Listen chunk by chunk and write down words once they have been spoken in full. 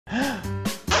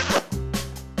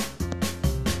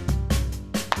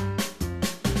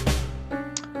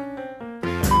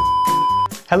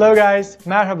Hello guys,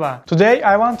 merhaba. Today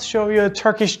I want to show you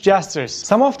Turkish gestures.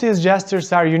 Some of these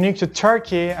gestures are unique to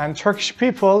Turkey and Turkish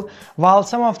people, while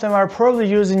some of them are probably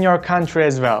used in your country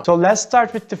as well. So let's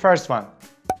start with the first one.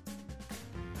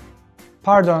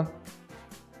 Pardon.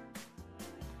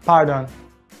 Pardon.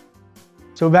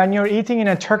 So when you're eating in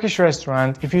a Turkish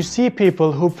restaurant, if you see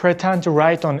people who pretend to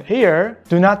write on air,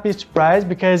 do not be surprised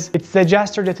because it's the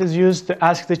gesture that is used to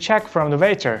ask the check from the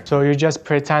waiter. So you just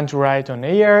pretend to write on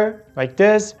air like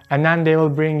this, and then they will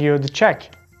bring you the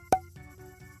check.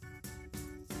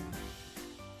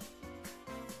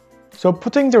 So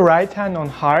putting the right hand on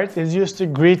heart is used to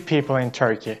greet people in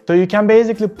Turkey. So you can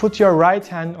basically put your right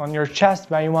hand on your chest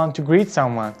when you want to greet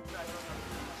someone.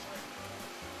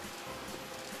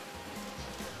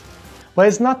 But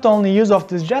it's not the only use of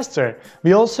this gesture.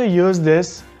 We also use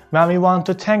this when we want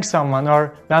to thank someone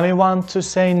or when we want to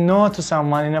say no to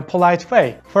someone in a polite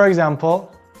way. For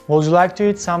example, would you like to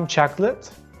eat some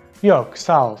chocolate? Yok,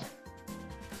 sağ ol.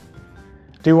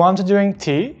 Do you want to drink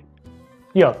tea?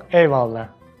 Yok, eyvallah.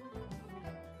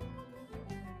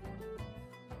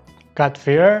 Got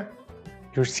fear?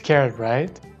 You're scared,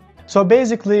 right? So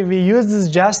basically, we use this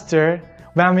gesture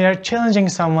when we are challenging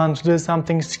someone to do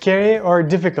something scary or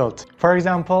difficult. For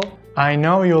example, I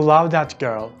know you love that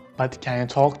girl, but can you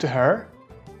talk to her?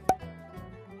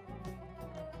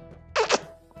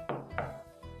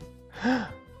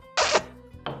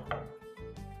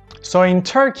 So in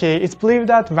Turkey, it's believed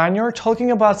that when you're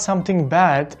talking about something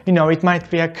bad, it might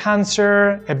be a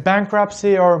cancer, a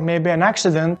bankruptcy, or maybe an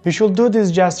accident, you should do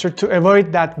this gesture to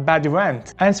avoid that bad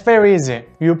event. And it's very easy.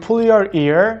 You pull your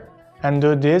ear and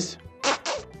do this.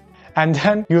 And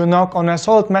then you knock on a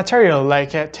solid material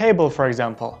like a table, for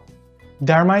example.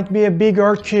 There might be a big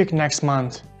earthquake next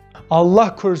month.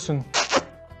 Allah korusun.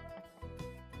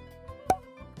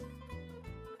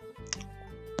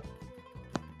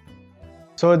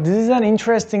 So this is an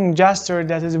interesting gesture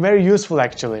that is very useful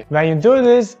actually. When you do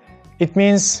this, it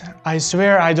means, I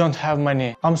swear I don't have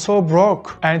money. I'm so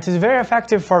broke. And it is very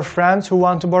effective for friends who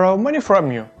want to borrow money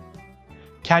from you.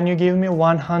 Can you give me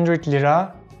 100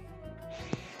 lira?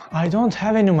 I don't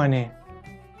have any money.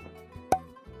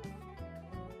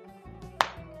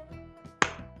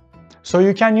 So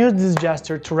you can use this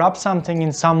gesture to rub something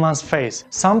in someone's face,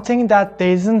 something that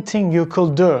they didn't think you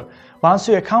could do. Once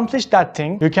you accomplish that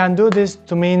thing, you can do this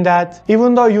to mean that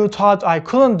even though you thought I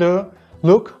couldn't do,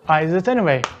 look, I did it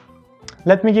anyway.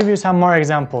 Let me give you some more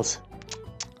examples.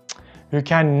 You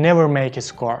can never make a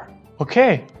score.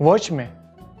 Okay, watch me.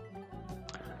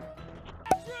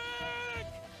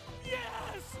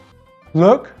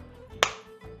 Look.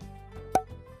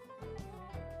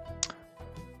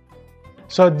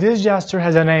 So this gesture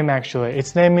has a name actually.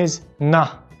 Its name is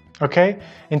na. Okay?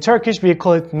 In Turkish we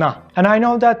call it na. And I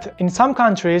know that in some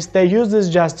countries they use this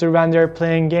gesture when they're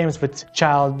playing games with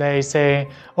child. They say,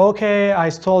 okay, I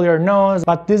stole your nose,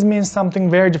 but this means something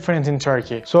very different in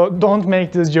Turkey. So don't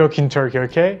make this joke in Turkey,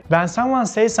 okay? When someone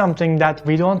says something that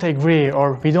we don't agree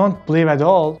or we don't believe at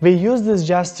all, we use this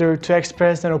gesture to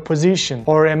express an opposition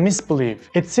or a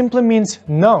misbelief. It simply means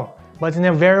no, but in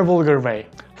a very vulgar way.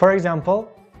 For example,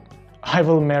 I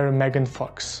will marry Megan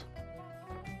Fox.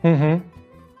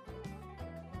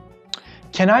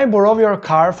 Can I borrow your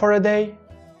car for a day?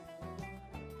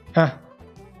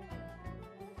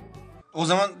 O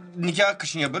zaman nikah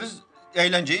kışın yaparız,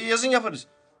 eğlenceyi yazın yaparız.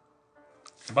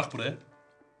 Bak buraya.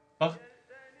 Bak.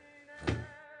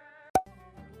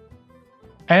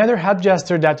 Another head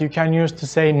gesture that you can use to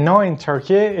say no in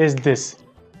Turkey is this.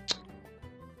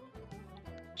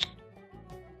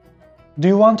 Do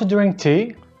you want to drink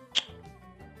tea?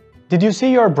 Did you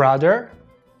see your brother?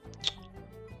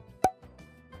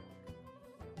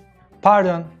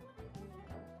 Pardon.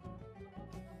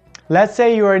 Let's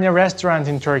say you are in a restaurant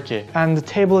in Turkey and the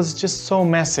table is just so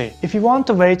messy. If you want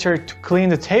the waiter to clean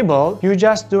the table, you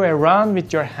just do a round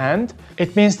with your hand.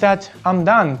 It means that I'm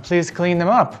done, please clean them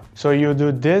up. So you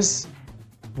do this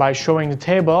by showing the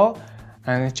table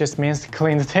and it just means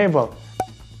clean the table.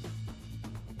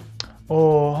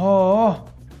 Oh.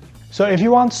 So if you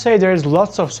want to say there is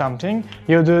lots of something,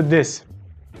 you do this.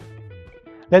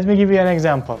 Let me give you an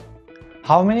example.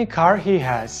 How many cars he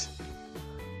has?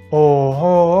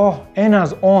 Oh, en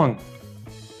az 10.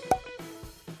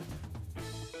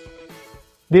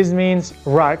 This means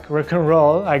rock and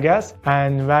roll, I guess.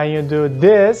 And when you do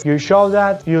this, you show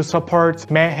that you support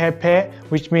MHP,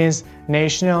 which means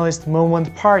Nationalist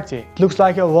Movement Party. It looks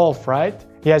like a wolf, right?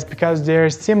 Yes, because their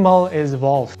symbol is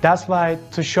wolf. That's why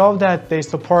to show that they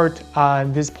support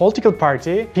this political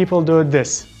party, people do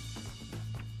this.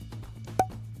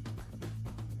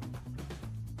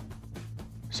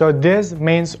 So this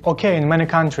means okay in many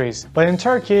countries. But in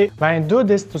Turkey, when you do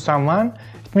this to someone,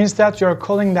 it means that you're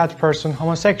calling that person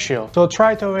homosexual. So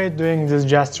try to avoid doing this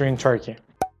gesture in Turkey.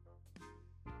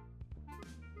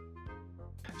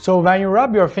 So when you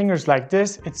rub your fingers like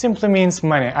this, it simply means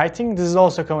money. I think this is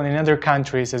also common in other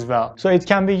countries as well. So it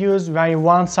can be used when you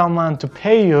want someone to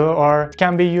pay you, or it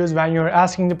can be used when you're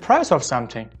asking the price of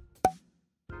something.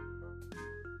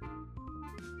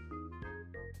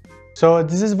 So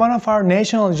this is one of our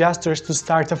national gestures to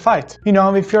start a fight. You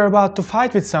know, if you're about to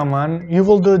fight with someone, you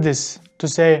will do this to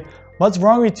say, "What's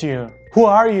wrong with you? Who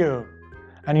are you?"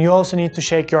 And you also need to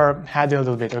shake your head a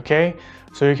little bit, okay?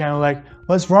 So you can like,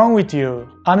 "What's wrong with you?"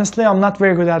 Honestly, I'm not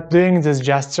very good at doing this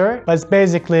gesture, but it's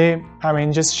basically, I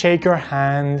mean, just shake your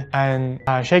hand and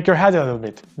shake your head a little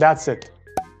bit. That's it.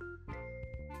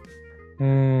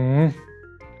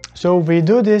 So we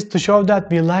do this to show that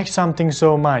we like something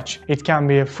so much. It can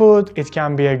be a food, it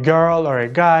can be a girl or a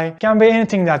guy, it can be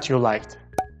anything that you liked.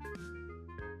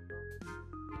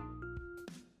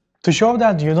 To show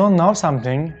that you don't know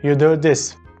something, you do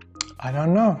this. I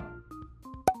don't know.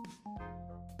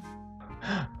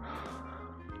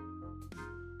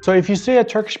 So if you see a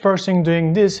Turkish person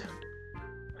doing this,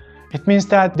 it means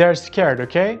that they're scared,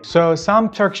 okay? So some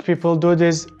Turkish people do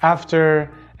this after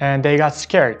and they got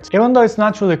scared. Even though it's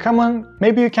not really common,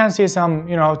 maybe you can see some,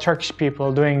 you know, Turkish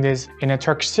people doing this in a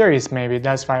Turkish series maybe.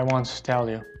 That's why I want to tell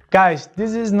you. Guys,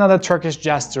 this is not a Turkish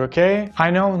gesture, okay?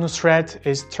 I know Nusret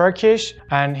is Turkish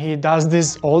and he does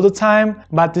this all the time,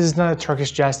 but this is not a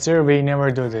Turkish gesture. We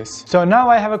never do this. So now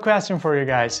I have a question for you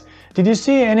guys. Did you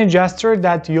see any gesture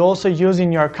that you also use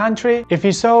in your country? If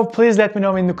you saw, please let me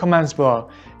know in the comments below.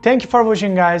 Thank you for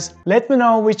watching, guys. Let me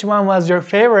know which one was your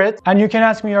favorite, and you can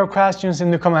ask me your questions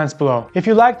in the comments below. If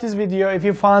you liked this video, if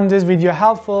you found this video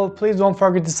helpful, please don't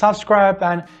forget to subscribe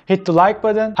and hit the like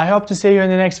button. I hope to see you in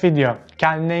the next video.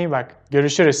 Kendine iyi bak.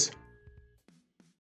 Görüşürüz.